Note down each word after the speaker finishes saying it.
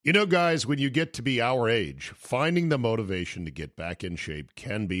You know, guys, when you get to be our age, finding the motivation to get back in shape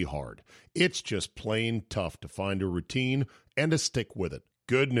can be hard. It's just plain tough to find a routine and to stick with it.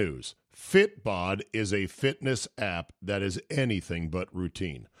 Good news. Fitbod is a fitness app that is anything but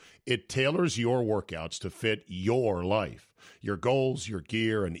routine. It tailors your workouts to fit your life, your goals, your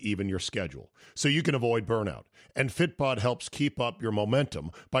gear, and even your schedule, so you can avoid burnout. And Fitbod helps keep up your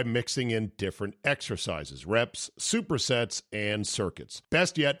momentum by mixing in different exercises, reps, supersets, and circuits.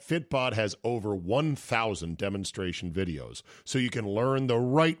 Best yet, Fitbod has over 1,000 demonstration videos, so you can learn the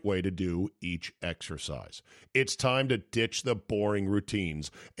right way to do each exercise. It's time to ditch the boring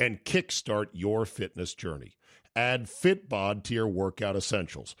routines and kickstart your fitness journey. Add Fitbod to your workout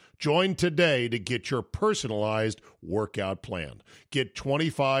essentials. Join today to get your personalized workout plan. Get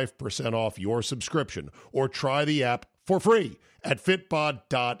 25% off your subscription or try the app for free at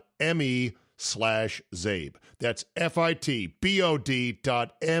fitbod.me/Zabe. That's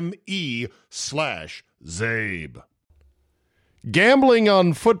fitbod.me/Zabe. Gambling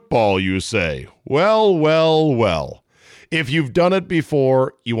on football, you say? Well. If you've done it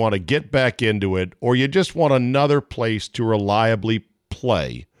before, you want to get back into it, or you just want another place to reliably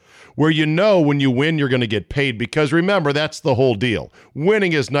play, where you know when you win you're going to get paid, because remember, that's the whole deal.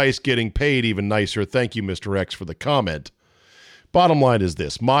 Winning is nice, getting paid even nicer. Thank you, Mr. X, for the comment. Bottom line is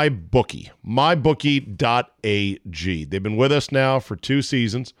this, MyBookie, mybookie.ag. They've been with us now for 2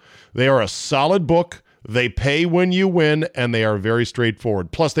 seasons. They are a solid book. They pay when you win, and they are very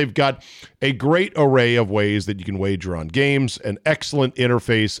straightforward. Plus, they've got a great array of ways that you can wager on games, an excellent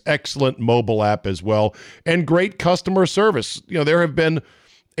interface, excellent mobile app as well, and great customer service. You know, there have been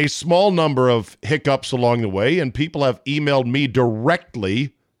a small number of hiccups along the way, and people have emailed me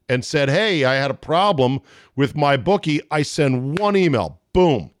directly and said, hey, I had a problem with MyBookie. I send one email,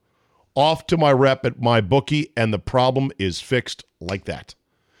 boom, off to my rep at MyBookie, and the problem is fixed like that.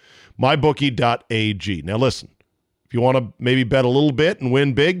 MyBookie.ag. Now listen, if you want to maybe bet a little bit and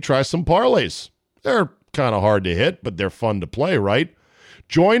win big, try some parlays. They're kind of hard to hit, but they're fun to play, right?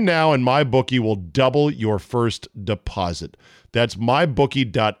 Join now and MyBookie will double your first deposit. That's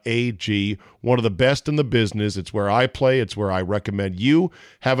MyBookie.ag, one of the best in the business. It's where I play. It's where I recommend you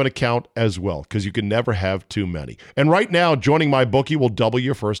have an account as well, because you can never have too many. And right now, joining MyBookie will double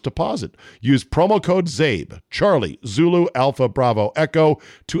your first deposit. Use promo code ZABE, Charlie, Zulu, Alpha, Bravo, Echo,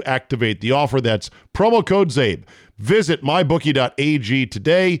 to activate the offer. That's promo code ZABE. Visit MyBookie.ag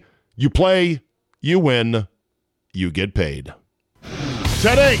today. You play, you win, you get paid.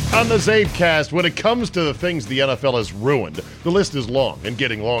 Today on the Zabecast, when it comes to the things the NFL has ruined, the list is long and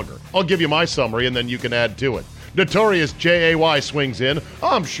getting longer. I'll give you my summary and then you can add to it. Notorious J.A.Y. swings in.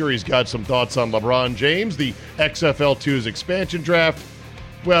 I'm sure he's got some thoughts on LeBron James, the XFL 2's expansion draft.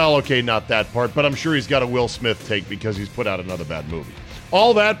 Well, okay, not that part, but I'm sure he's got a Will Smith take because he's put out another bad movie.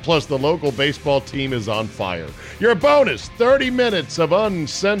 All that plus the local baseball team is on fire. Your bonus 30 minutes of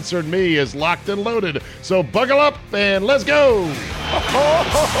uncensored me is locked and loaded. So buckle up and let's go. Here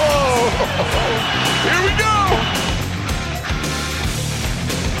we go.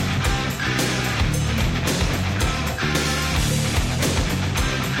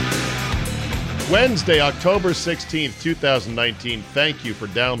 Wednesday, October 16th, 2019. Thank you for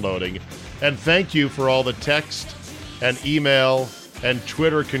downloading. And thank you for all the text and email and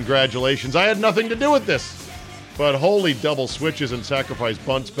Twitter congratulations. I had nothing to do with this. But holy double switches and sacrifice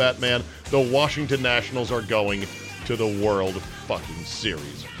bunts, Batman. The Washington Nationals are going to the World fucking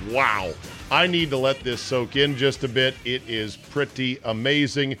Series. Wow. I need to let this soak in just a bit. It is pretty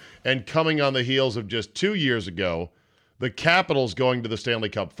amazing. And coming on the heels of just 2 years ago, the Capitals going to the Stanley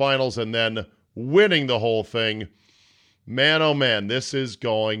Cup Finals and then winning the whole thing. Man, oh man, this is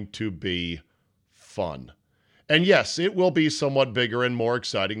going to be fun. And yes, it will be somewhat bigger and more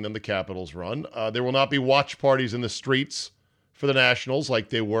exciting than the Capitals run. There will not be watch parties in the streets for the Nationals like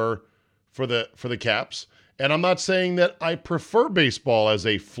they were for the Caps. And I'm not saying that I prefer baseball as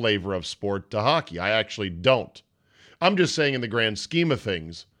a flavor of sport to hockey. I actually don't. I'm just saying in the grand scheme of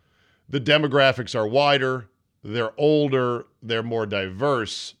things, the demographics are wider, they're older, they're more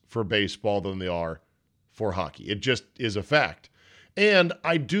diverse for baseball than they are for hockey. It just is a fact. And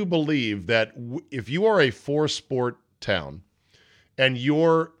I do believe that if you are a 4-sport town and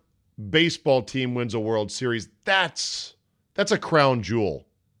your baseball team wins a World Series, that's a crown jewel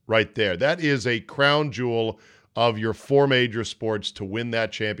right there. That is a crown jewel of your 4 major sports to win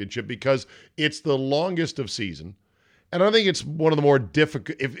that championship, because it's the longest of season. And I think it's one of the more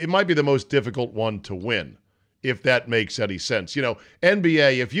difficult, it might be the most difficult one to win, if that makes any sense. You know,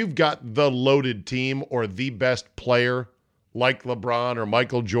 NBA, if you've got the loaded team or the best player like LeBron or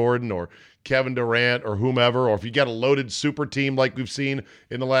Michael Jordan or Kevin Durant or whomever, or if you got a loaded super team like we've seen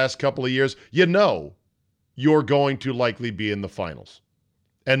in the last couple of years, you know you're going to likely be in the finals.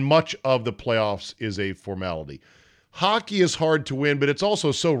 And much of the playoffs is a formality. Hockey is hard to win, but it's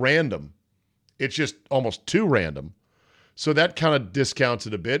also so random. It's just almost too random. So that kind of discounts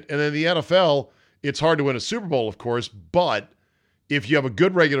it a bit. And then the NFL, it's hard to win a Super Bowl, of course, but if you have a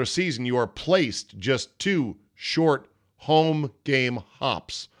good regular season, you are placed just 2 short home game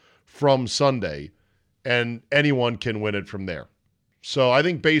hops from Sunday, and anyone can win it from there. So I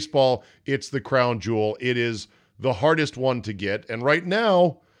think baseball, it's the crown jewel. It is the hardest one to get. And right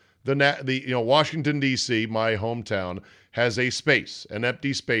now, Washington, D.C., my hometown, has an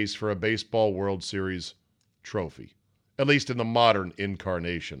empty space for a baseball World Series trophy, at least in the modern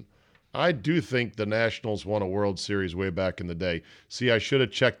incarnation. I do think the Nationals won a World Series way back in the day. See, I should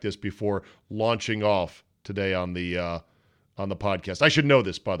have checked this before launching off today on the podcast. I should know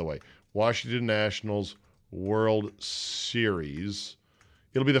this, by the way. Washington Nationals World Series.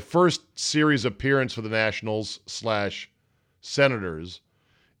 It'll be the first series appearance for the Nationals / Senators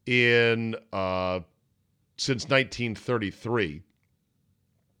in since 1933.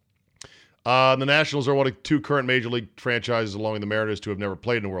 The Nationals are one of 2 current Major League franchises along with the Mariners to have never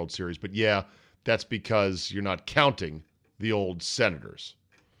played in a World Series. But yeah, that's because you're not counting the old Senators.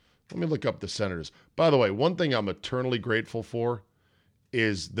 Let me look up the Senators. By the way, one thing I'm eternally grateful for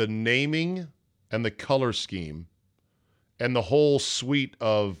is the naming and the color scheme and the whole suite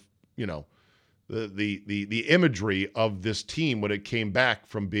of, the imagery of this team when it came back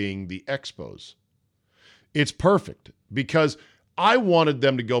from being the Expos. It's perfect because I wanted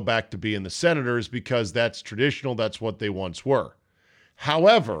them to go back to being the Senators because that's traditional. That's what they once were.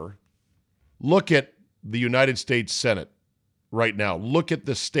 However, look at the United States Senate right now. Look at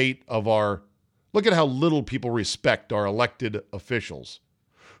the state of look at how little people respect our elected officials.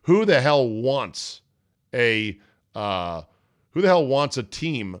 Who the hell wants a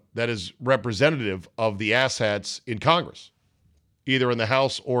team that is representative of the asshats in Congress, either in the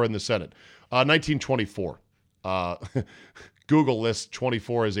House or in the Senate? 1924. Google lists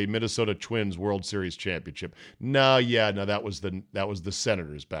 24 as a Minnesota Twins World Series championship. No, that was the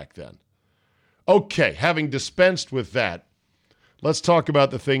Senators back then. Okay, having dispensed with that, let's talk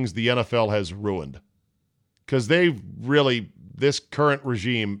about the things the NFL has ruined. Because this current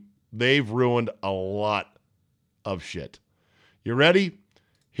regime, they've ruined a lot of shit. You ready?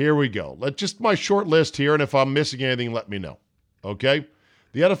 Here we go. My short list here, and if I'm missing anything, let me know. Okay?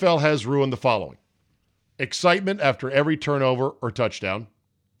 The NFL has ruined the following. Excitement after every turnover or touchdown,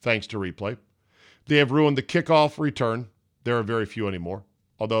 thanks to replay. They have ruined the kickoff return. There are very few anymore,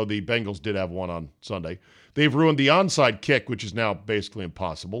 although the Bengals did have one on Sunday. They've ruined the onside kick, which is now basically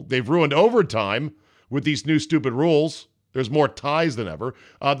impossible. They've ruined overtime with these new stupid rules. There's more ties than ever.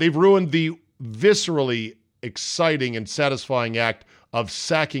 They've ruined the viscerally exciting and satisfying act of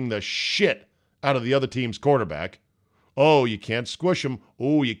sacking the shit out of the other team's quarterback. Oh, you can't squish him.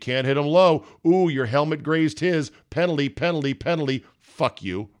 Oh, you can't hit him low. Ooh, your helmet grazed his. Penalty, penalty, penalty. Fuck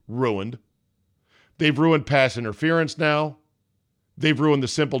you. Ruined. They've ruined pass interference now. They've ruined the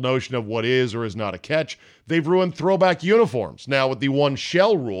simple notion of what is or is not a catch. They've ruined throwback uniforms now with the one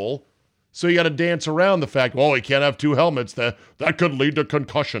shell rule. So you got to dance around the fact, you can't have 2 helmets. That could lead to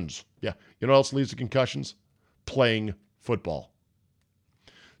concussions. Yeah. You know what else leads to concussions? Playing football.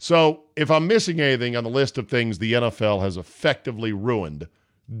 So if I'm missing anything on the list of things the NFL has effectively ruined,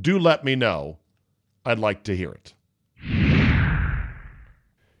 do let me know. I'd like to hear it.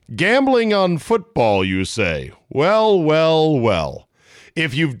 Gambling on football, you say? Well.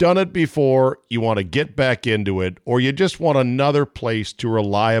 If you've done it before, you want to get back into it, or you just want another place to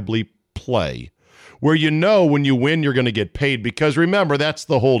reliably play, where you know when you win you're going to get paid, because remember, that's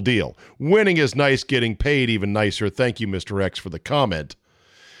the whole deal. Winning is nice, getting paid even nicer. Thank you, Mr. X, for the comment.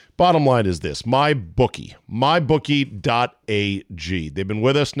 Bottom line is this, MyBookie, mybookie.ag. They've been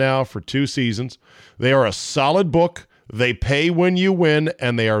with us now for 2 seasons. They are a solid book. They pay when you win,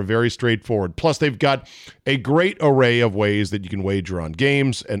 and they are very straightforward. Plus, they've got a great array of ways that you can wager on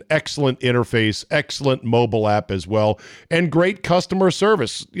games, an excellent interface, excellent mobile app as well, and great customer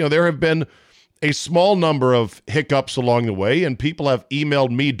service. There have been a small number of hiccups along the way, and people have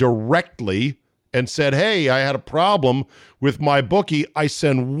emailed me directly and said, hey, I had a problem with MyBookie. I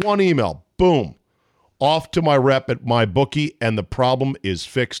send one email, boom, off to my rep at MyBookie, and the problem is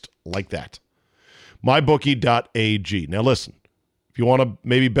fixed like that. MyBookie.ag. Now listen, if you want to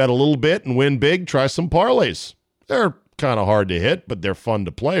maybe bet a little bit and win big, try some parlays. They're kind of hard to hit, but they're fun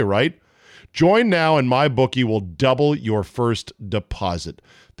to play, right? Join now and MyBookie will double your first deposit.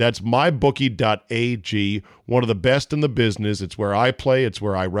 That's mybookie.ag, one of the best in the business. It's where I play. It's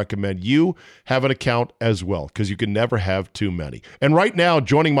where I recommend you have an account as well, because you can never have too many. And right now,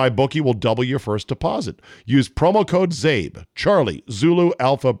 joining MyBookie will double your first deposit. Use promo code ZABE, Charlie, Zulu,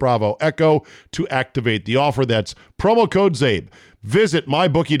 Alpha, Bravo, Echo to activate the offer. That's promo code ZABE. Visit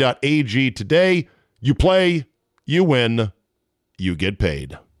mybookie.ag today. You play, you win, you get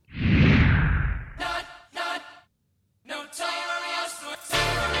paid.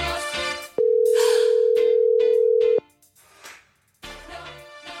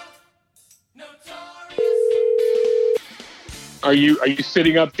 Are you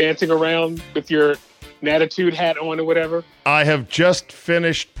sitting up dancing around with your Natitude hat on or whatever? I have just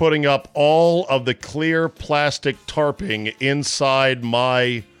finished putting up all of the clear plastic tarping inside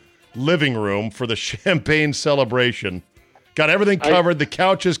my living room for the champagne celebration. Got everything covered. The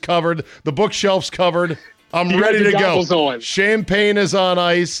couch is covered. The bookshelf's covered. I'm ready to go. On. Champagne is on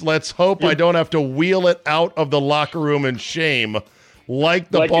ice. Let's hope I don't have to wheel it out of the locker room in shame like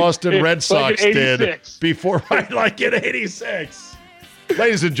the Boston Red Sox did before, like in 86.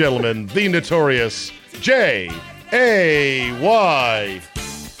 Ladies and gentlemen, the notorious J.A.Y.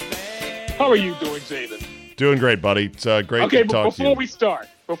 How are you doing, Jaden? Doing great, buddy. It's great to talk to you.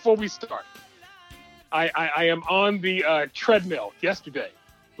 Before we start, I am on the treadmill yesterday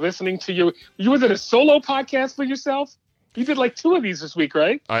listening to you. You was it a solo podcast for yourself? You did like 2 of these this week,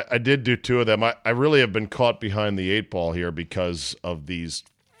 right? I did do 2 of them. I really have been caught behind the 8 ball here because of these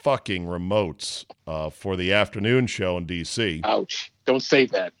fucking remotes for the afternoon show in D.C. Ouch. Don't say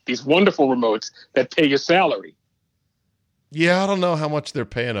that. These wonderful remotes that pay your salary. Yeah, I don't know how much they're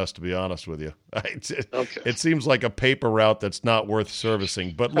paying us, to be honest with you. It seems like a paper route that's not worth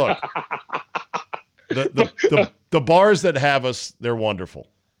servicing. But look, the bars that have us, they're wonderful.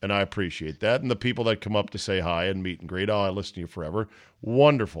 And I appreciate that. And the people that come up to say hi and meet and greet, I listen to you forever.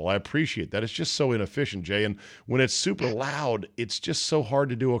 Wonderful. I appreciate that. It's just so inefficient, Jay. And when it's super loud, it's just so hard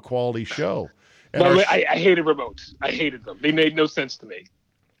to do a quality show. And I hated remotes. I hated them. They made no sense to me.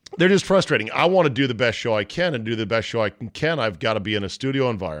 They're just frustrating. I want to do the best show I can, and do the best show I can. I've got to be in a studio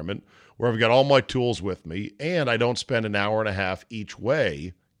environment where I've got all my tools with me, and I don't spend an hour and a half each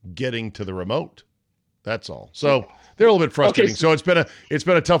way getting to the remote. That's all. So they're a little bit frustrating. Okay. So it's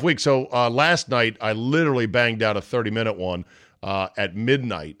been a tough week. So last night I literally banged out a 30-minute one at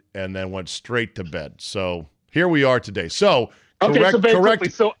midnight and then went straight to bed. So here we are today. So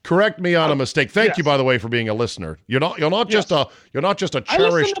correct me on a mistake. Thank you, by the way, for being a listener. You're not just a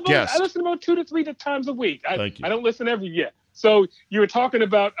cherished guest. I listen about 2 to 3 times a week. Thank you. I don't listen every year. So you were talking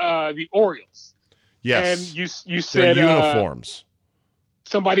about the Orioles. Yes. And you said their uniforms.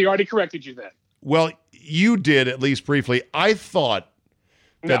 Somebody already corrected you then. Well, you did, at least briefly. I thought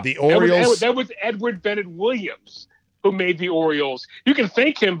that the Orioles... That was Edward Bennett Williams who made the Orioles. You can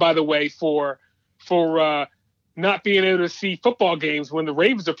thank him, by the way, for not being able to see football games when the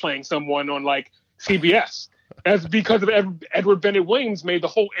Ravens are playing someone on, like, CBS. That's because of Edward Bennett Williams made the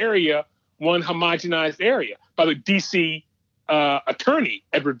whole area one homogenized area by the D.C. attorney,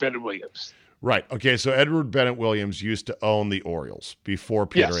 Edward Bennett Williams. Right. Okay, so Edward Bennett Williams used to own the Orioles before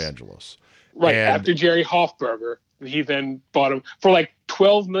Peter Angelos. Right, after Jerry Hoffberger, he then bought him for like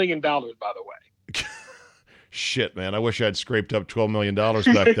 $12 million, by the way. Shit, man. I wish I'd scraped up $12 million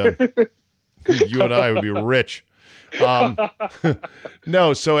back then. You and I would be rich.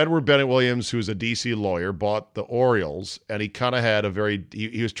 No, so Edward Bennett Williams, who's a D.C. lawyer, bought the Orioles, and he kind of had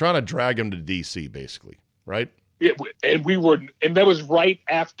he was trying to drag him to D.C., basically, right? Yeah, and that was right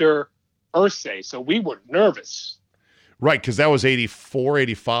after Irsay, so we were nervous. Right, because that was 84,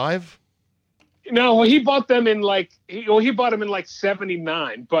 85? No, he bought them in he bought them in like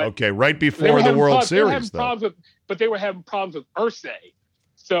 79. But okay, right before the World Series, though. But they were having problems with Irsay.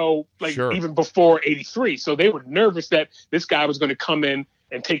 So, even before 83. So they were nervous that this guy was going to come in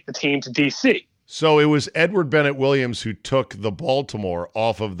and take the team to D.C. So it was Edward Bennett Williams who took the Baltimore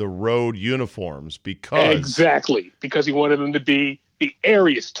off of the road uniforms because... Exactly, because he wanted them to be the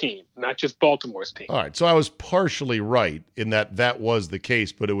area's team, not just Baltimore's team. All right, so I was partially right in that was the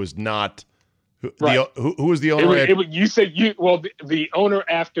case, but it was not... Right. Who was the owner? The owner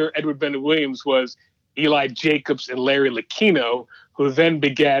after Edward Bennett Williams was Eli Jacobs and Larry Lucchino, who then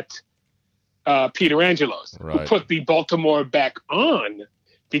begat Peter Angelos, who put the Baltimore back on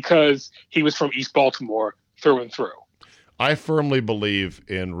because he was from East Baltimore through and through. I firmly believe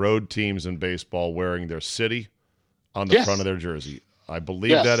in road teams in baseball wearing their city on the front of their jersey. I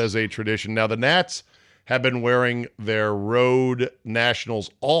believe that as a tradition. Now, the Nats have been wearing their road Nationals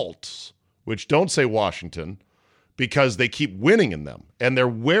alts, which don't say Washington, because they keep winning in them. And they're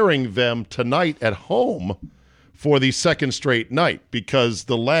wearing them tonight at home for the second straight night, because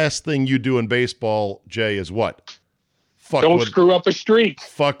the last thing you do in baseball, Jay, is what? Don't screw up a streak.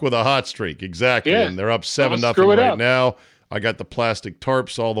 Fuck with a hot streak, exactly. Yeah. And they're up 7-0 right now. I got the plastic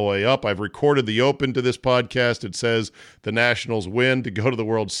tarps all the way up. I've recorded the open to this podcast. It says the Nationals win to go to the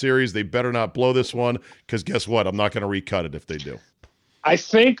World Series. They better not blow this one, because guess what? I'm not going to recut it if they do. I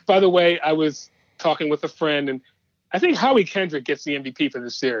think, by the way, I was talking with a friend, and I think Howie Kendrick gets the MVP for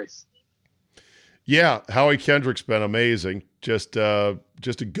this series. Yeah, Howie Kendrick's been amazing. Just a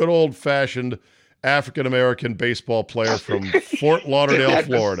good old-fashioned African-American baseball player from Fort Lauderdale,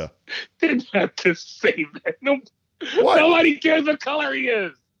 Florida. Didn't have to say that. What? Nobody cares what color he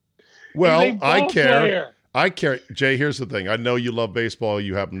is. Well, I care. Player. I care. Jay, here's the thing. I know you love baseball.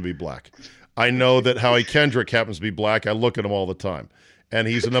 You happen to be black. I know that Howie Kendrick happens to be black. I look at him all the time. And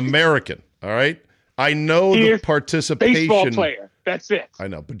he's an American, all right? I know the participation. Baseball player. That's it. I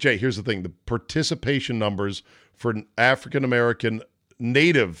know. But, Jay, here's the thing. The participation numbers for African-American,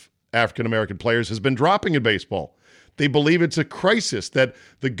 native African-American players has been dropping in baseball. They believe it's a crisis, that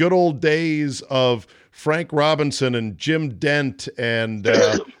the good old days of Frank Robinson and Jim Dent and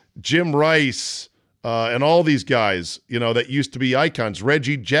Jim Rice and all these guys, that used to be icons,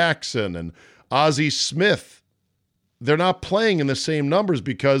 Reggie Jackson and Ozzie Smith, they're not playing in the same numbers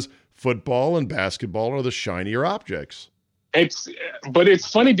because football and basketball are the shinier objects. But it's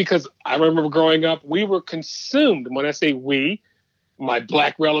funny because I remember growing up, we were consumed. When I say we, my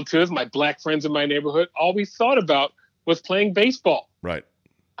black relatives, my black friends in my neighborhood, all we thought about was playing baseball. Right.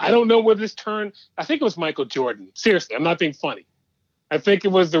 I don't know where this turned. I think it was Michael Jordan. Seriously, I'm not being funny. I think it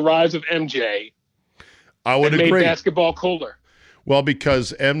was the rise of MJ. I would agree. Made basketball cooler. Well,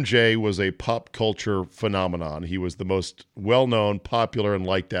 because MJ was a pop culture phenomenon. He was the most well-known, popular, and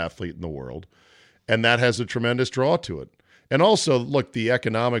liked athlete in the world. And that has a tremendous draw to it. And also, look, the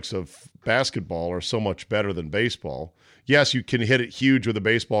economics of basketball are so much better than baseball. Yes, you can hit it huge with a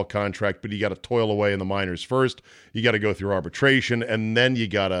baseball contract, but you got to toil away in the minors first. You got to go through arbitration, and then you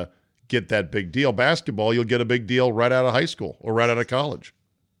got to get that big deal. Basketball, you'll get a big deal right out of high school or right out of college.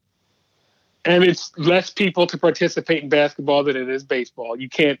 And it's less people to participate in basketball than it is baseball. You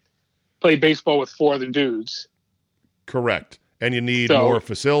can't play baseball with 4 other dudes. Correct. And you need more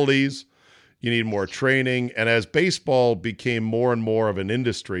facilities. You need more training. And as baseball became more and more of an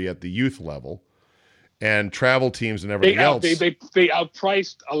industry at the youth level, and travel teams and everything else. They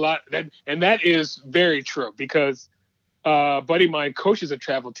outpriced a lot. And that is very true, because a buddy of mine coaches a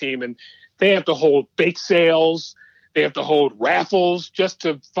travel team, and they have to hold bake sales. They have to hold raffles just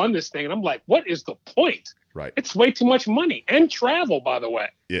to fund this thing. And I'm like, what is the point? Right. It's way too much money, and travel, by the way.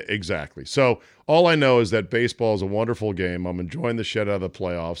 Yeah, exactly. So all I know is that baseball is a wonderful game. I'm enjoying the shit out of the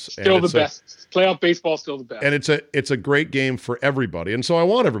playoffs. Still the best. Playoff baseball is still the best. And it's a great game for everybody. And so I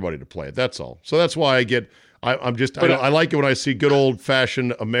want everybody to play it. That's all. So that's why I like it when I see good old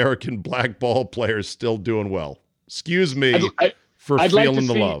fashioned American black ball players still doing well. Excuse me for feeling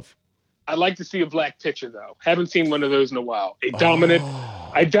the love. I'd like to see a black pitcher, though. Haven't seen one of those in a while. A dominant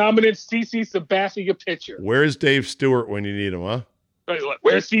CC Sabathia pitcher. Where's Dave Stewart when you need him, huh?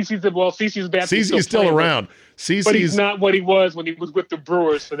 Where's CC Sabathia? Well, CC Sabathia CC's still around. But he's not what he was when he was with the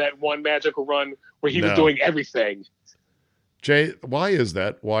Brewers for that one magical run where he was doing everything. Jay, why is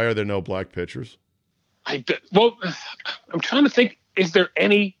that? Why are there no black pitchers? I'm trying to think. Is there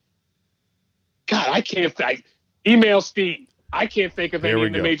any? God, I can't think. Email Steve. I can't think of any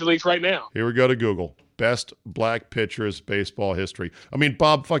in the major leagues right now. Here we go to Google. Best black pitchers baseball history. I mean,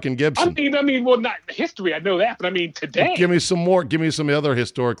 Bob fucking Gibson. I mean, well, not history. I know that, but I mean today. Give me some more. Give me some other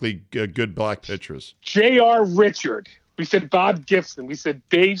historically good black pitchers. J.R. Richard. We said Bob Gibson. We said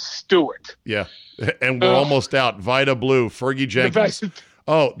Dave Stewart. Yeah, and we're almost out. Vida Blue, Fergie Jenkins.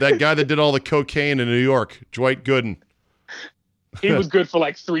 Oh, that guy that did all the cocaine in New York, Dwight Gooden. He was good for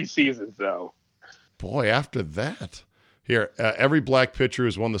like 3 seasons, though. Boy, after that. Here, every black pitcher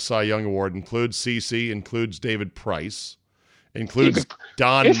who's won the Cy Young Award includes CeCe, includes David Price, includes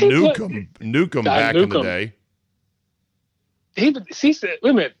Don Newcomb back in the day. David CeCe,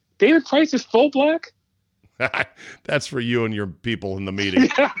 wait a minute. David Price is full black? That's for you and your people in the meeting.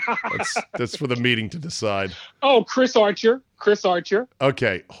 That's for the meeting to decide. Oh, Chris Archer.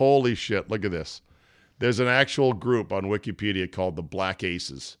 Okay, holy shit, look at this. There's an actual group on Wikipedia called the Black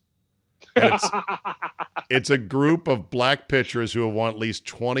Aces. And it's a group of black pitchers who have won at least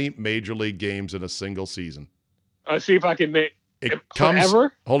 20 major league games in a single season. See if I can make it.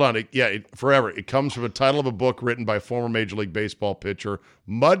 Forever? Hold on. Forever. It comes from a title of a book written by former Major League Baseball pitcher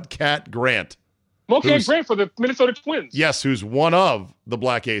Mudcat Grant. Mudcat Grant for the Minnesota Twins. Yes, who's one of the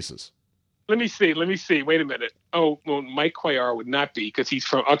Black Aces. Let me see. Wait a minute. Oh, well, Mike Cuellar would not be because he's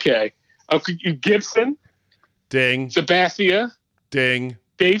from. Okay. Gibson. Ding. Sabathia. Ding.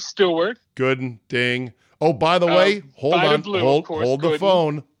 Dave Stewart. Gooden. Ding. Oh, by the way, hold on. Blue, hold course, the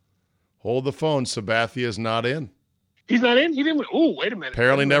phone. Hold the phone. Sabathia's not in. He's not in? He didn't win. Oh, wait a minute.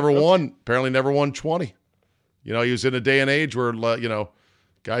 Apparently never won 20. He was in a day and age where,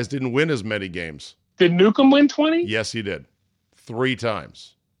 guys didn't win as many games. Did Newcomb win 20? Yes, he did. 3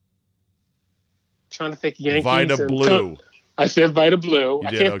 times. Trying to think Yankees. Vida Blue. I said Vida Blue. You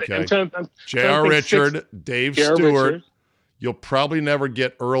did, okay. I'm J.R. Richard, Dave J.R. Stewart. Richard. You'll probably never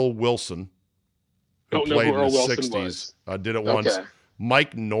get Earl Wilson, who Don't know played who in Earl the Wilson 60s. was. Did it once. Okay.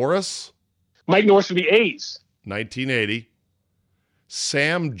 Mike Norris, for the A's. 1980.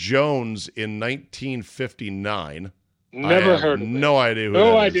 Sam Jones in 1959. Never heard of him. No idea who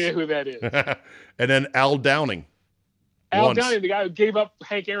No that idea is. who that is. And then Al Downing. Al Downing, the guy who gave up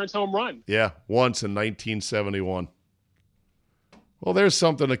Hank Aaron's home run. Yeah, once in 1971. Well, there's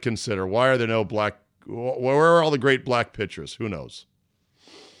something to consider. Why are there no black? Where are all the great black pitchers? Who knows?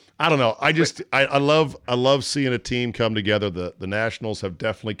 I don't know. I love seeing a team come together. The Nationals have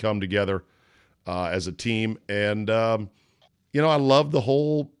definitely come together as a team, and I love the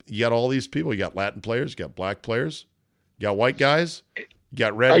whole. You got all these people. You got Latin players. You got black players. You got white guys. You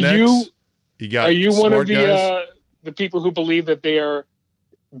got rednecks. Are you one of guys. The people who believe that they are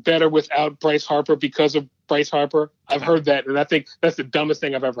better without Bryce Harper because of Bryce Harper? I've heard that, and I think that's the dumbest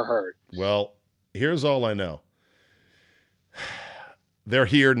thing I've ever heard. Well, here's all I know. They're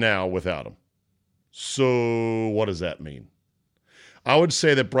here now without him. So what does that mean? I would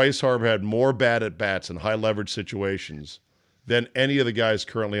say that Bryce Harper had more bad at-bats in high-leverage situations than any of the guys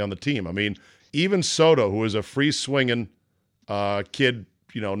currently on the team. I mean, even Soto, who is a free-swinging kid,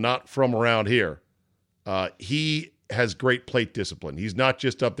 not from around here, he has great plate discipline. He's not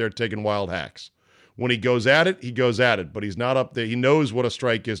just up there taking wild hacks. When he goes at it, he goes at it, but he's not up there. He knows what a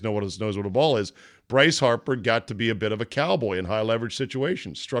strike is, knows what a ball is. Bryce Harper got to be a bit of a cowboy in high-leverage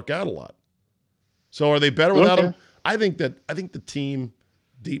situations, struck out a lot. So are they better without him? I think the team,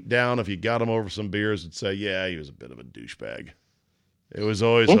 deep down, if you got him over some beers, would say, yeah, he was a bit of a douchebag. It was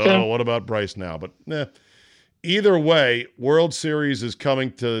always, what about Bryce now? But either way, World Series is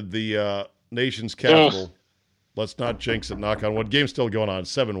coming to the nation's capital. Let's not jinx it, knock on wood. Game's still going on,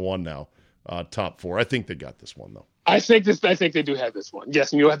 7-1 now, top 4. I think they got this one, though. I think they do have this one.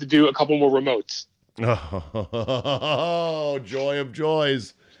 Yes, and you'll have to do a couple more remotes. Oh, joy of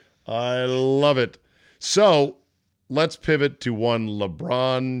joys. I love it. So let's pivot to one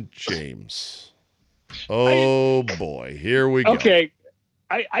LeBron James. Oh, boy. Here we go. Okay.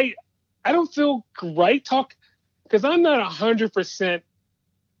 I don't feel right because I'm not 100%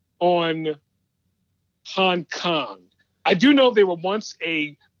 on Hong Kong. I do know they were once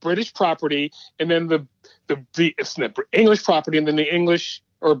a British property, and then the English property, and then the English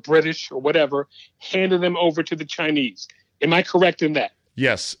or British or whatever handed them over to the Chinese. Am I correct in that?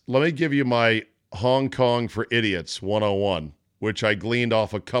 Yes. Let me give you my Hong Kong for Idiots 101, which I gleaned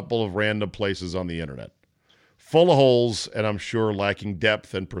off a couple of random places on the internet. Full of holes, and I'm sure lacking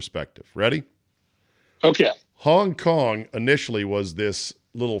depth and perspective. Ready? Okay. Hong Kong initially was this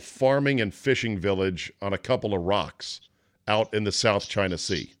little farming and fishing village on a couple of rocks out in the South China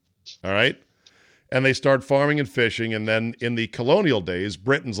Sea. All right? And they start farming and fishing, and then in the colonial days,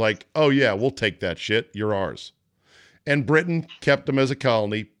 Britain's like, oh yeah, we'll take that shit. You're ours. And Britain kept them as a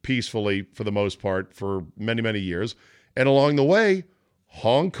colony peacefully for the most part for many, many years. And along the way,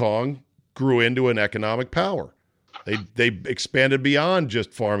 Hong Kong grew into an economic power. They expanded beyond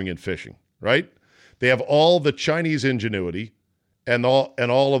just farming and fishing, right? They have all the Chinese ingenuity and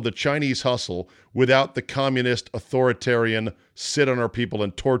all of the Chinese hustle without the communist authoritarian sit on our people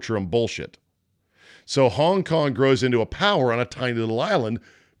and torture them bullshit. So Hong Kong grows into a power on a tiny little island.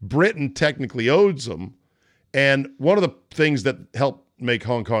 Britain technically owes them. And one of the things that helped make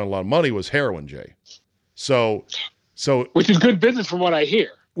Hong Kong a lot of money was heroin, Jay. So which is good business from what I hear.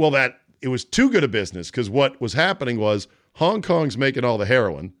 Well, it was too good a business because what was happening was Hong Kong's making all the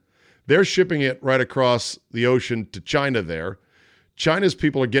heroin. They're shipping it right across the ocean to China there. China's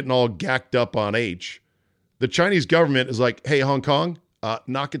people are getting all gacked up on H. The Chinese government is like, hey, Hong Kong,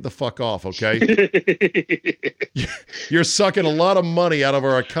 knock it the fuck off, okay? You're sucking a lot of money out of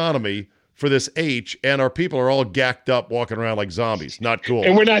our economy for this H, and our people are all gacked up walking around like zombies. Not cool.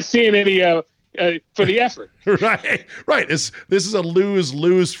 And we're not seeing any for the effort. Right. This is a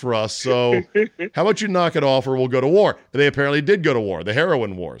lose-lose for us. So how about you knock it off or we'll go to war? They apparently did go to war, the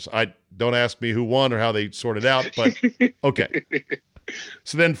heroin wars. Don't ask me who won or how they sorted out, but okay.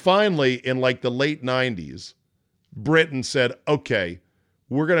 So then finally, in like the late 90s, Britain said, okay,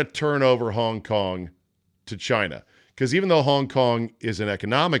 we're going to turn over Hong Kong to China. Because even though Hong Kong is an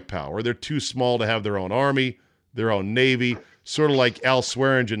economic power, they're too small to have their own army, their own navy. Sort of like Al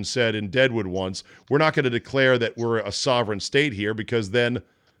Swearingen said in Deadwood once, we're not going to declare that we're a sovereign state here because then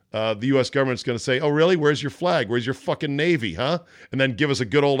the U.S. government's going to say, oh, really? Where's your flag? Where's your fucking navy, huh? And then give us a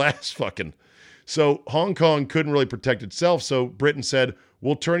good old ass fucking. So Hong Kong couldn't really protect itself, so Britain said,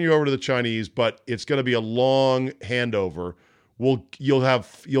 we'll turn you over to the Chinese, but it's going to be a long handover.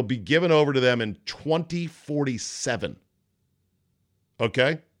 You'll be given over to them in 2047.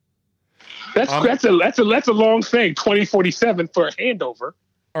 Okay? That's a long thing. 2047 for a handover.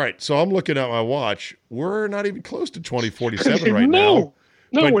 All right, so I'm looking at my watch. We're not even close to 2047 right now.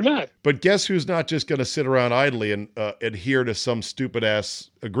 No, we're not. But guess who's not just going to sit around idly and adhere to some stupid ass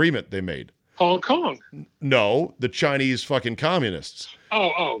agreement they made? Hong Kong. No, the Chinese fucking communists.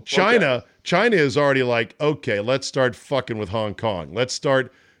 Oh. China. Okay. China is already like, okay, let's start fucking with Hong Kong. Let's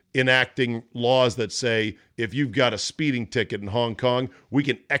start enacting laws that say if you've got a speeding ticket in Hong Kong, we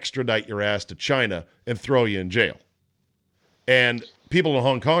can extradite your ass to China and throw you in jail. And people in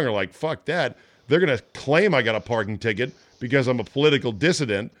Hong Kong are like, fuck that. They're going to claim I got a parking ticket because I'm a political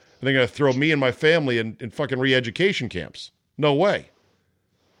dissident, and they're going to throw me and my family in fucking re-education camps. No way.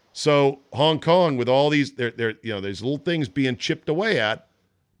 So Hong Kong, with all these, there's little things being chipped away at,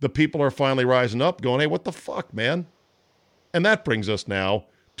 the people are finally rising up going, hey, what the fuck, man? And that brings us now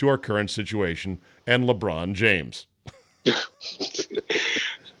to our current situation and LeBron James.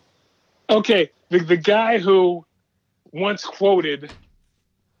 Okay, the guy who once quoted,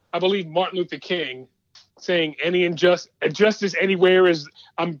 I believe, Martin Luther King, saying any injustice anywhere is,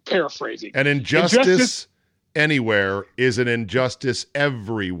 I'm paraphrasing. An injustice anywhere is an injustice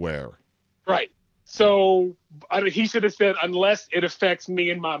everywhere. Right. So he should have said, unless it affects me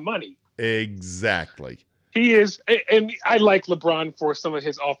and my money. Exactly. He is, and I like LeBron for some of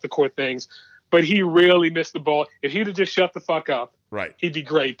his off-the-court things, but he really missed the ball. If he'd have just shut the fuck up, right, he'd be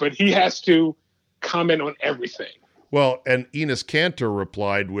great. But he has to comment on everything. Well, and Enes Kanter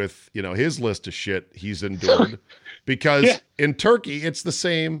replied with, his list of shit he's endured because in Turkey, it's the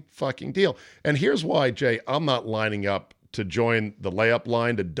same fucking deal. And here's why, Jay, I'm not lining up to join the layup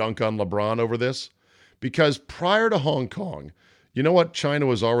line to dunk on LeBron over this. Because prior to Hong Kong, you know what China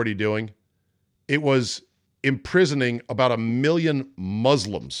was already doing? It was imprisoning about 1 million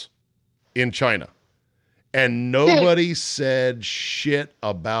Muslims in China. And nobody said shit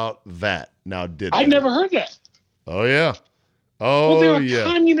about that. Now, did they? I never heard that. Oh, yeah. Oh, well, they're a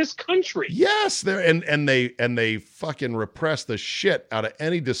communist country. Yes, they're and they fucking repress the shit out of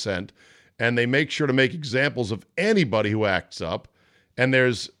any dissent, and they make sure to make examples of anybody who acts up. And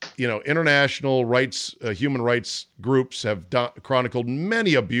there's, international rights, human rights groups have chronicled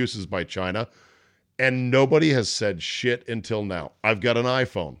many abuses by China, and nobody has said shit until now. I've got an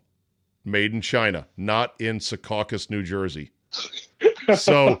iPhone made in China, not in Secaucus, New Jersey.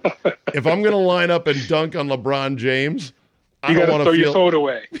 So if I'm going to line up and dunk on LeBron James, I don't want to throw your phone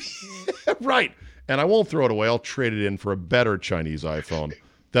away. Right. And I won't throw it away. I'll trade it in for a better Chinese iPhone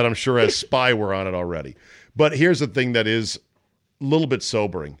that I'm sure has spyware on it already. But here's the thing that is a little bit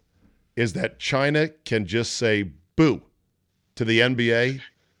sobering, is that China can just say boo to the NBA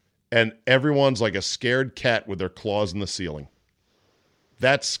and everyone's like a scared cat with their claws in the ceiling.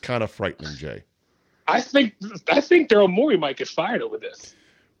 That's kind of frightening, Jay. I think Daryl Morey might get fired over this.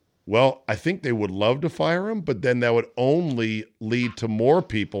 Well, I think they would love to fire him, but then that would only lead to more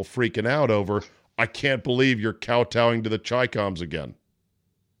people freaking out over, I can't believe you're kowtowing to the Chi-Coms again.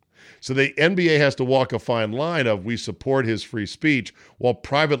 So the NBA has to walk a fine line of we support his free speech while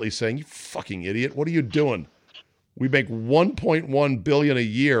privately saying, you fucking idiot, what are you doing? We make $1.1 billion a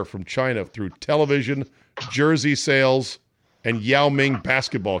year from China through television, jersey sales, and Yao Ming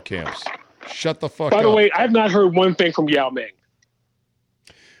basketball camps. Shut the fuck up. By the way, I've not heard one thing from Yao Ming.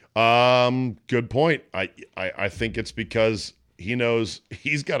 Good point. I think it's because he knows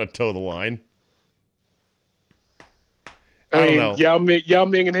he's got to toe the line. I don't know. Yao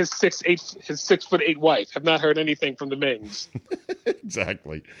Ming and his 6'8" wife have not heard anything from the Mings.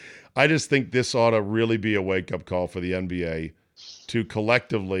 Exactly. I just think this ought to really be a wake-up call for the NBA to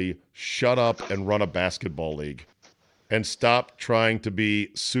collectively shut up and run a basketball league and stop trying to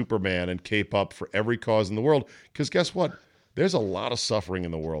be Superman and cape up for every cause in the world. Because guess what? There's a lot of suffering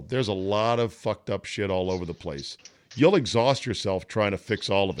in the world. There's a lot of fucked up shit all over the place. You'll exhaust yourself trying to fix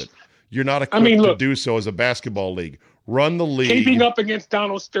all of it. You're not equipped to do so as a basketball league. Run the league. Keeping up against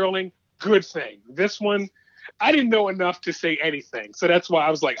Donald Sterling, good thing. This one, I didn't know enough to say anything. So that's why I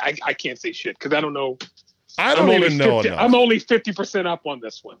was like, I can't say shit because I don't know I don't even know enough. I'm only 50% up on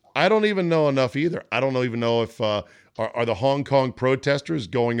this one. I don't even know enough either. I don't even know if are the Hong Kong protesters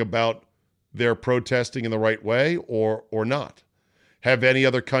going about their protesting in the right way or not. Have any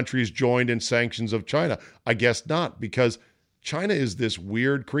other countries joined in sanctions of China? I guess not, because China is this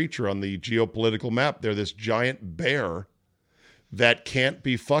weird creature on the geopolitical map. They're this giant bear that can't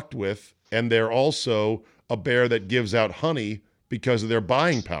be fucked with, and they're also a bear that gives out honey because of their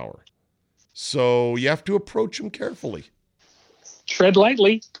buying power. So you have to approach them carefully. Tread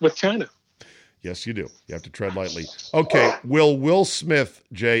lightly with China. Yes, you do. You have to tread lightly. Okay, will Will Smith,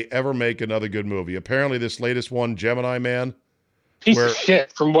 Jay, ever make another good movie? Apparently this latest one, Gemini Man. Piece of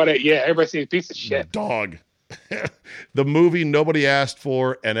shit from everybody sees piece of shit. Dog. The movie nobody asked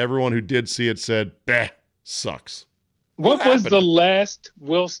for, and everyone who did see it said, bah, sucks. What was the last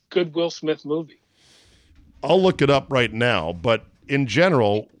good Will Smith movie? I'll look it up right now, but in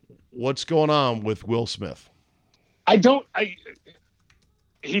general, what's going on with Will Smith? He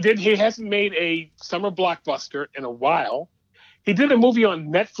hasn't made a summer blockbuster in a while. He did a movie on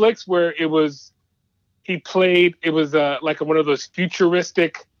Netflix where it was like one of those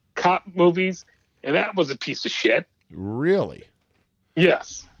futuristic cop movies, and that was a piece of shit. Really?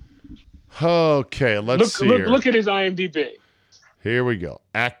 Yes. Okay, let's see here. Look at his IMDb. Here we go.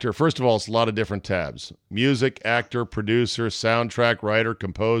 Actor. First of all, it's a lot of different tabs. Music, actor, producer, soundtrack, writer,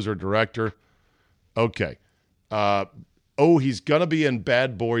 composer, director. Okay. He's going to be in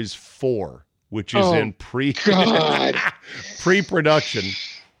Bad Boys 4, which is in pre-production.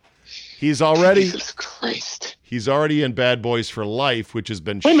 He's already Jesus Christ. He's already in Bad Boys for Life, which has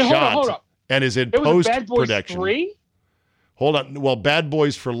been shot hold up. And is in post-production. 3? Hold on. Well, Bad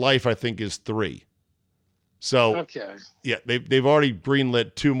Boys for Life, I think, is 3. So, okay. Yeah, they've already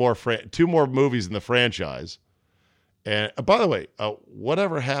greenlit two more movies in the franchise. And by the way,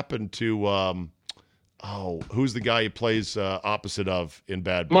 whatever happened to who's the guy he plays opposite of in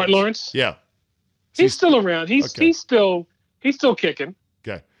Bad Boys? Martin Lawrence? Yeah. He's still around. He's still kicking.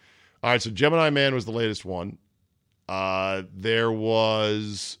 Okay. All right, so Gemini Man was the latest one. There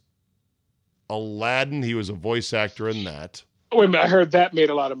was Aladdin. He was a voice actor in that. Wait a minute, I heard that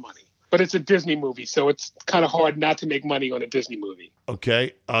made a lot of money. But it's a Disney movie, so it's kind of hard not to make money on a Disney movie.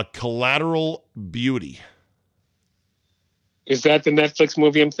 Okay. Collateral Beauty. Is that the Netflix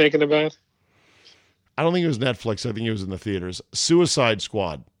movie I'm thinking about? I don't think it was Netflix. I think it was in the theaters. Suicide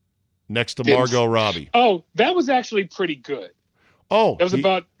Squad, next to Margot Robbie. Oh, that was actually pretty good. Oh. That was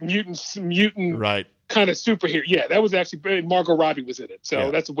about mutant right. kind of superhero. Yeah, that was actually, Margot Robbie was in it. So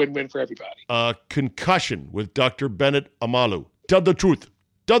that's a win-win for everybody. Concussion with Dr. Bennett Amalu. Tell the truth.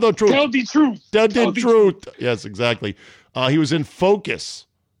 Tell the truth. Tell the truth. Tell the truth. Yes, exactly. He was in Focus,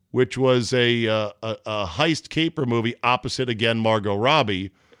 which was a heist caper movie opposite, again, Margot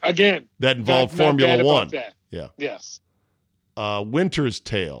Robbie. Again. That involved Formula One. That. Yeah. Yes. Winter's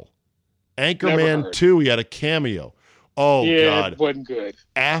Tale. Anchorman 2, he had a cameo. Oh, yeah, God. It wasn't good.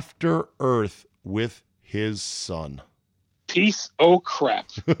 After Earth with his son. Piece of crap.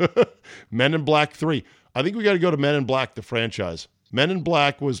 Men in Black 3. I think we got to go to Men in Black, the franchise. Men in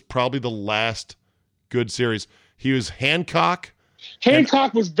Black was probably the last good series. He was Hancock.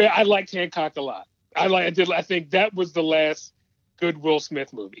 Hancock was bad. I liked Hancock a lot. I think that was the last good Will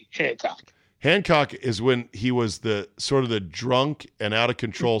Smith movie, Hancock. Hancock is when he was the sort of the drunk and out of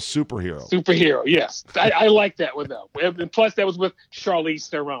control superhero. Superhero, yes. I like that one though. And plus, that was with Charlize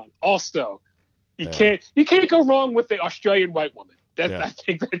Theron. Also, you can't go wrong with the Australian white woman. I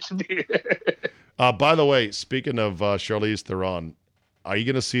think that should be. By the way, speaking of Charlize Theron, are you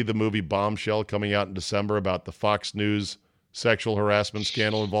going to see the movie Bombshell coming out in December about the Fox News sexual harassment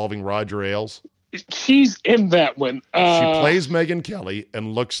scandal involving Roger Ailes? She's in that one. She plays Megyn Kelly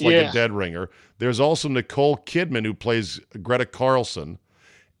and looks like a dead ringer. There's also Nicole Kidman, who plays Greta Carlson.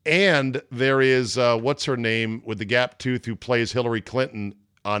 And there is, what's her name, with the gap tooth, who plays Hillary Clinton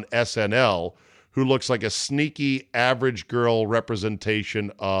on SNL, who looks like a sneaky average girl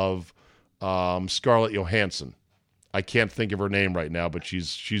representation of Scarlett Johansson. I can't think of her name right now, but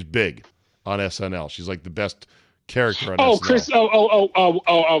she's big on SNL. She's like the best character on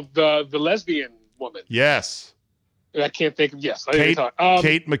SNL. The lesbian woman. Yes. I can't think of, Kate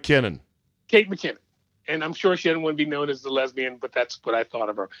McKinnon. Kate McKinnon. And I'm sure she didn't want to be known as the lesbian, but that's what I thought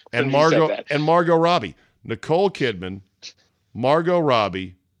of her. And Margot Robbie. Nicole Kidman, Margot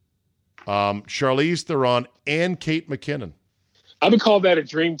Robbie, Charlize Theron, and Kate McKinnon. I would call that a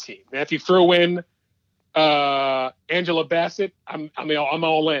dream team. Now, if you throw in Angela Bassett, I'm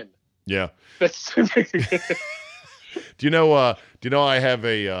all in. Yeah. Do you know? I have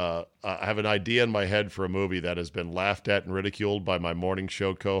I have an idea in my head for a movie that has been laughed at and ridiculed by my morning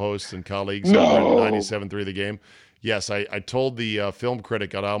show co-hosts and colleagues over at 97.3 The Game. Yes, I told the film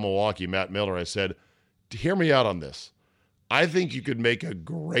critic at Al Milwaukee, Matt Miller. I said, "Hear me out on this. I think you could make a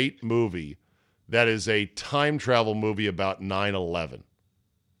great movie that is a time travel movie about 9/11."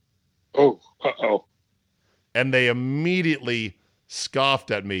 Oh, uh-oh. And they immediately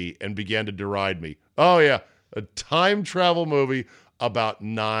scoffed at me and began to deride me. Oh, yeah, a time travel movie about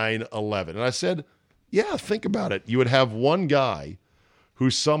 9/11. And I said, yeah, think about it. You would have one guy who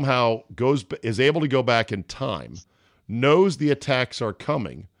somehow is able to go back in time, knows the attacks are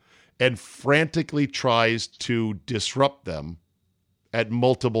coming, and frantically tries to disrupt them at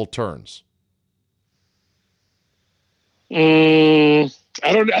multiple turns.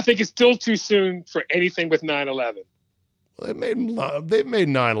 I think it's still too soon for anything with 9/11. They've made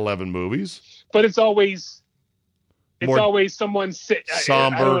 9/11 movies, but it's always someone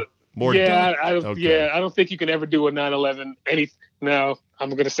somber, more. Yeah, I don't think you can ever do a 9/11. No, I'm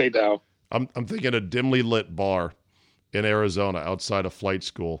going to say no. I'm thinking a dimly lit bar in Arizona outside a flight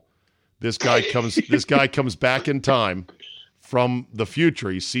school. This guy comes back in time from the future.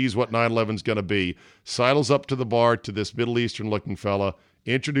 He sees what 9/11 is going to be, sidles up to the bar to this Middle Eastern-looking fella,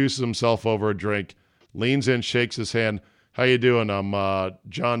 introduces himself over a drink, leans in, shakes his hand. How you doing? I'm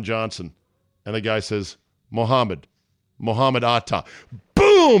John Johnson. And the guy says, Mohammed Atta.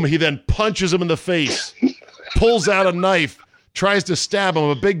 Boom! He then punches him in the face, pulls out a knife, tries to stab him.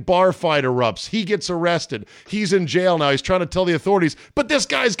 A big bar fight erupts. He gets arrested. He's in jail now. He's trying to tell the authorities, but this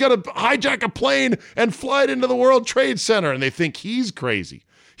guy's going to hijack a plane and fly it into the World Trade Center. And they think he's crazy.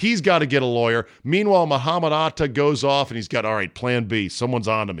 He's got to get a lawyer. Meanwhile, Mohammed Atta goes off and he's got, all right, plan B. Someone's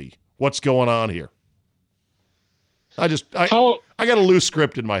on to me. What's going on here? I got a loose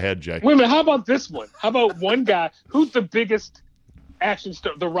script in my head, Jay. Wait a minute. How about this one? How about one guy who's the biggest action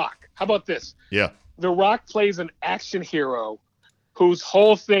star? The Rock. How about this? Yeah. The Rock plays an action hero whose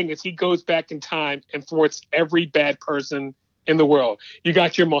whole thing is he goes back in time and thwarts every bad person in the world. You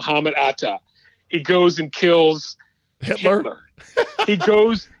got your Mohammed Atta. He goes and kills Hitler. he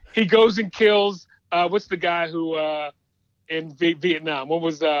goes and kills what's the guy who in Vietnam? What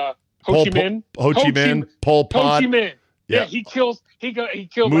was Ho Chi Minh? Ho Chi Minh, Pol Pot. Ho Chi Minh. Yeah, he kills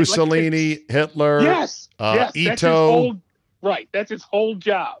Mussolini, Hitler. Yes. Ito. That's his whole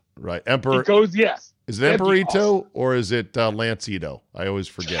job. Right. Emperor. He goes, yes. Is it Emperor Ito or is it Lance Ito? I always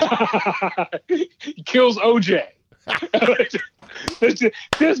forget. He kills OJ.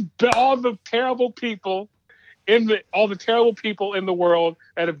 There's all the terrible people in the world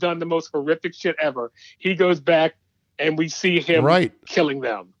that have done the most horrific shit ever. He goes back and we see him killing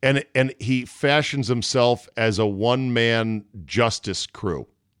them. And he fashions himself as a one-man justice crew.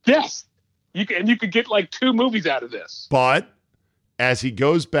 Yes. You could get like 2 movies out of this. But as he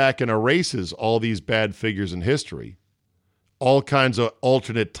goes back and erases all these bad figures in history, all kinds of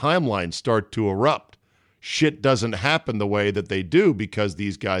alternate timelines start to erupt. Shit doesn't happen the way that they do because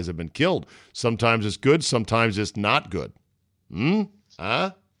these guys have been killed. Sometimes it's good, sometimes it's not good.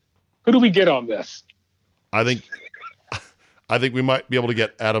 Huh? Who do we get on this? I think we might be able to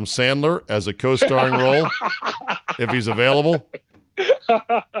get Adam Sandler as a co-starring role if he's available.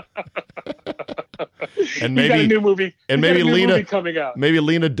 And maybe got a new movie. And maybe Lena coming out. Maybe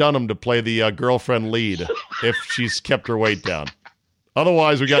Lena Dunham to play the girlfriend lead if she's kept her weight down.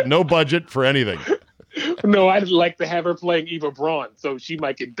 Otherwise, we got no budget for anything. No, I'd like to have her playing Eva Braun, so she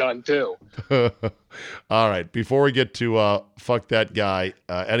might get done too. All right. Before we get to fuck that guy,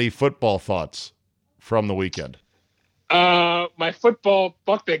 any football thoughts from the weekend? My football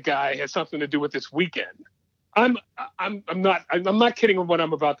fuck that guy has something to do with this weekend. I'm not kidding with what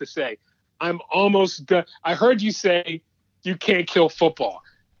I'm about to say. I'm almost done. I heard you say you can't kill football.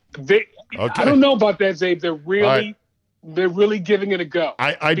 I don't know about that, Zabe. They're really giving it a go.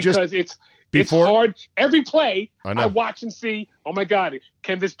 It's hard. Every play I watch and see, oh my God,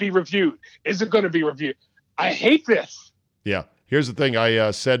 can this be reviewed? Is it going to be reviewed? I hate this. Yeah. Here's the thing I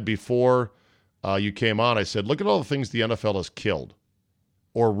said before you came on. I said, look at all the things the NFL has killed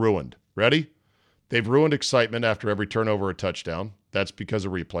or ruined. Ready? They've ruined excitement after every turnover or touchdown. That's because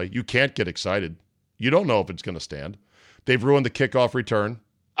of replay. You can't get excited. You don't know if it's going to stand. They've ruined the kickoff return.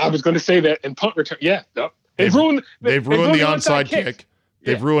 I was going to say that, and punt return. Yeah. No. They've ruined the onside kick.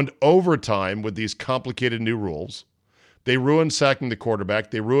 They've ruined overtime with these complicated new rules. They ruined sacking the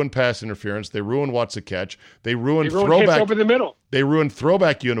quarterback. They ruined pass interference. They ruined what's a catch. They ruined throwback over the middle. They ruined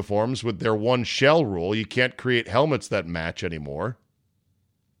throwback uniforms with their one shell rule. You can't create helmets that match anymore.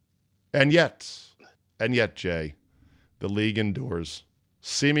 And yet, Jay, the league endures,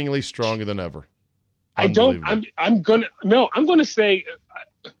 seemingly stronger than ever. I'm gonna say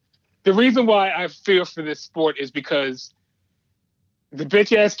the reason why I feel for this sport is because the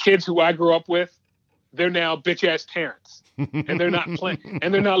bitch ass kids who I grew up with, they're now bitch ass parents, and they're not playing,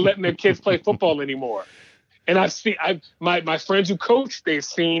 and they're not letting their kids play football anymore. And my friends who coach, they've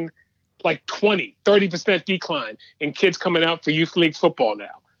seen like 30% decline in kids coming out for youth league football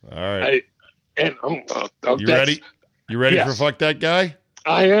now. All right. You ready? You ready yes. for Fuck That Guy?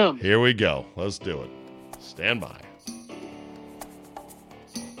 I am. Here we go. Let's do it. Stand by.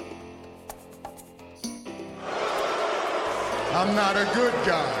 I'm not a good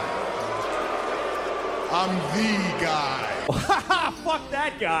guy. I'm the guy. Fuck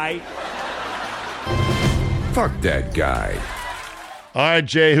that guy. Fuck that guy. All right,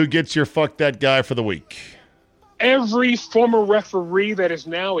 Jay, who gets your Fuck That Guy for the week? Every former referee that is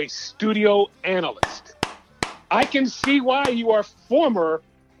now a studio analyst. I can see why you are former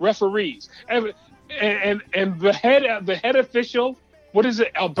referees. And the head official, what is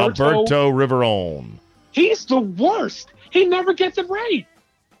it, Alberto Riveron. He's the worst. He never gets it right.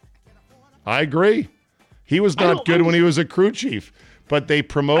 I agree. He was not good when he was a crew chief, but they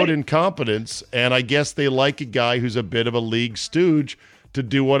promote incompetence, and I guess they like a guy who's a bit of a league stooge to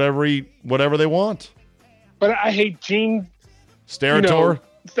do whatever they want. But I hate Gene Steratore.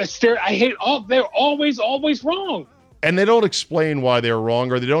 I hate they're always wrong. And they don't explain why they're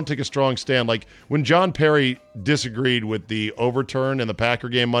wrong, or they don't take a strong stand. Like when John Perry disagreed with the overturn in the Packer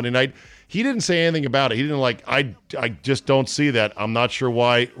game Monday night, he didn't say anything about it. He didn't I just don't see that. I'm not sure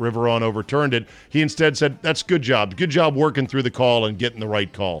why Riveron overturned it. He instead said, that's good job. Good job working through the call and getting the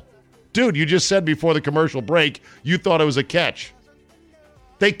right call. Dude, you just said before the commercial break you thought it was a catch.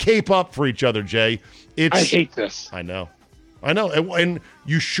 They cape up for each other, Jay. I hate this. I know. And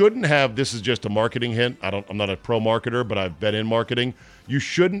you shouldn't have, this is just a marketing hint. I'm not a pro marketer, but I've been in marketing. You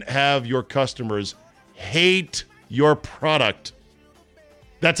shouldn't have your customers hate your product.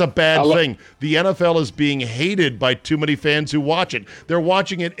 That's a bad thing. The NFL is being hated by too many fans who watch it. They're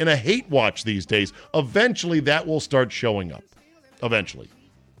watching it in a hate watch these days. Eventually, that will start showing up. Eventually.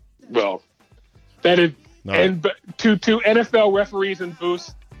 Well, that is, and to NFL referees and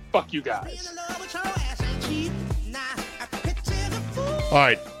booths, fuck you guys. All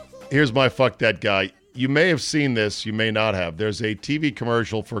right, here's my Fuck That Guy. You may have seen this, you may not have. There's a TV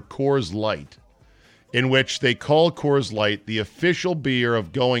commercial for Coors Light in which they call Coors Light the official beer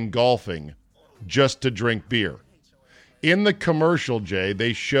of going golfing just to drink beer. In the commercial, Jay,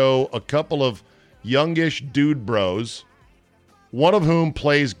 they show a couple of youngish dude bros, one of whom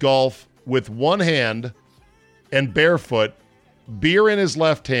plays golf with one hand and barefoot, beer in his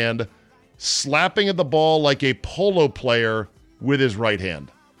left hand, slapping at the ball like a polo player with his right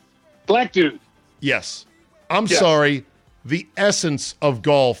hand. Black dude. Yes. I'm sorry. The essence of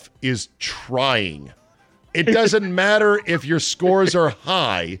golf is trying. It doesn't matter if your scores are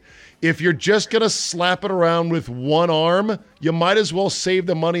high. If you're just going to slap it around with one arm, you might as well save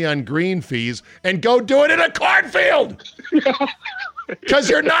the money on green fees and go do it in a cornfield. Because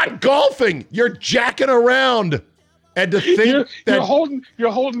you're not golfing. You're jacking around. And to think you're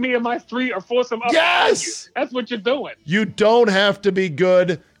holding me in my 3 or foursome up. Yes, that's what you're doing. You don't have to be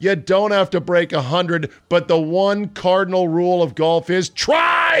good. You don't have to break 100. But the one cardinal rule of golf is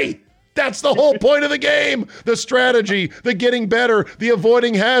try. That's the whole point of the game. The strategy, the getting better, the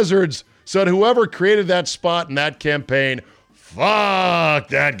avoiding hazards. So to whoever created that spot in that campaign, fuck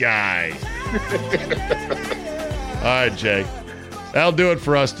that guy. All right, Jay. That'll do it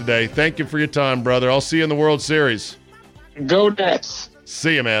for us today. Thank you for your time, brother. I'll see you in the World Series. Go Nets.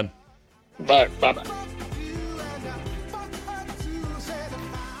 See you, man. Bye. Bye-bye.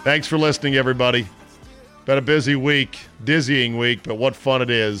 Thanks for listening, everybody. Been a busy week, dizzying week, but what fun it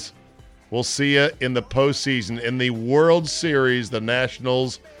is. We'll see you in the postseason. In the World Series, the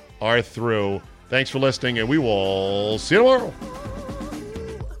Nationals are through. Thanks for listening, and we will see you tomorrow.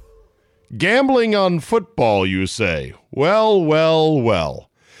 Gambling on football, you say? Well.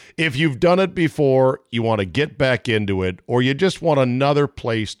 If you've done it before, you want to get back into it, or you just want another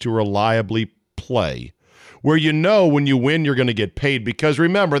place to reliably play, where you know when you win you're going to get paid, because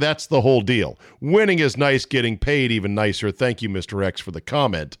remember, that's the whole deal. Winning is nice, getting paid even nicer. Thank you, Mr. X, for the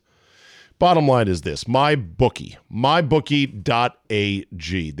comment. Bottom line is this, MyBookie, mybookie.ag.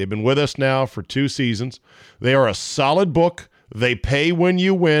 They've been with us now for 2 seasons. They are a solid book. They pay when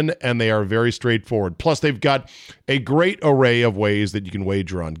you win, and they are very straightforward. Plus, they've got a great array of ways that you can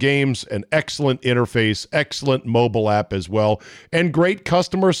wager on games, an excellent interface, excellent mobile app as well, and great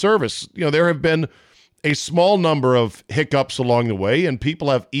customer service. You know, there have been a small number of hiccups along the way, and people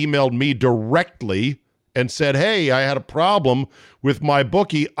have emailed me directly and said, hey, I had a problem with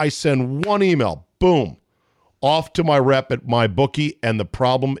MyBookie. I send one email. boom, off to my rep at MyBookie, and the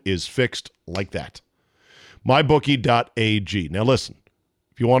problem is fixed like that. MyBookie.ag. Now listen,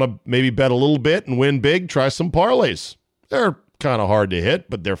 if you want to maybe bet a little bit and win big, try some parlays. They're kind of hard to hit,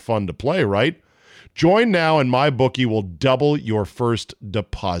 but they're fun to play, right? Join now and MyBookie will double your first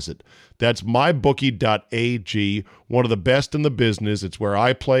deposit. That's MyBookie.ag, one of the best in the business. It's where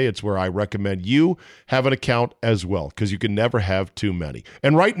I play. It's where I recommend you have an account as well, because you can never have too many.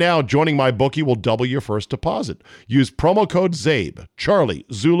 And right now, joining MyBookie will double your first deposit. Use promo code ZABE, Charlie,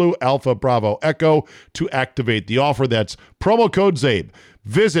 Zulu, Alpha, Bravo, Echo, to activate the offer. That's promo code ZABE.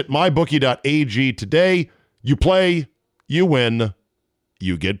 Visit MyBookie.ag today. You play, you win,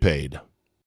 you get paid.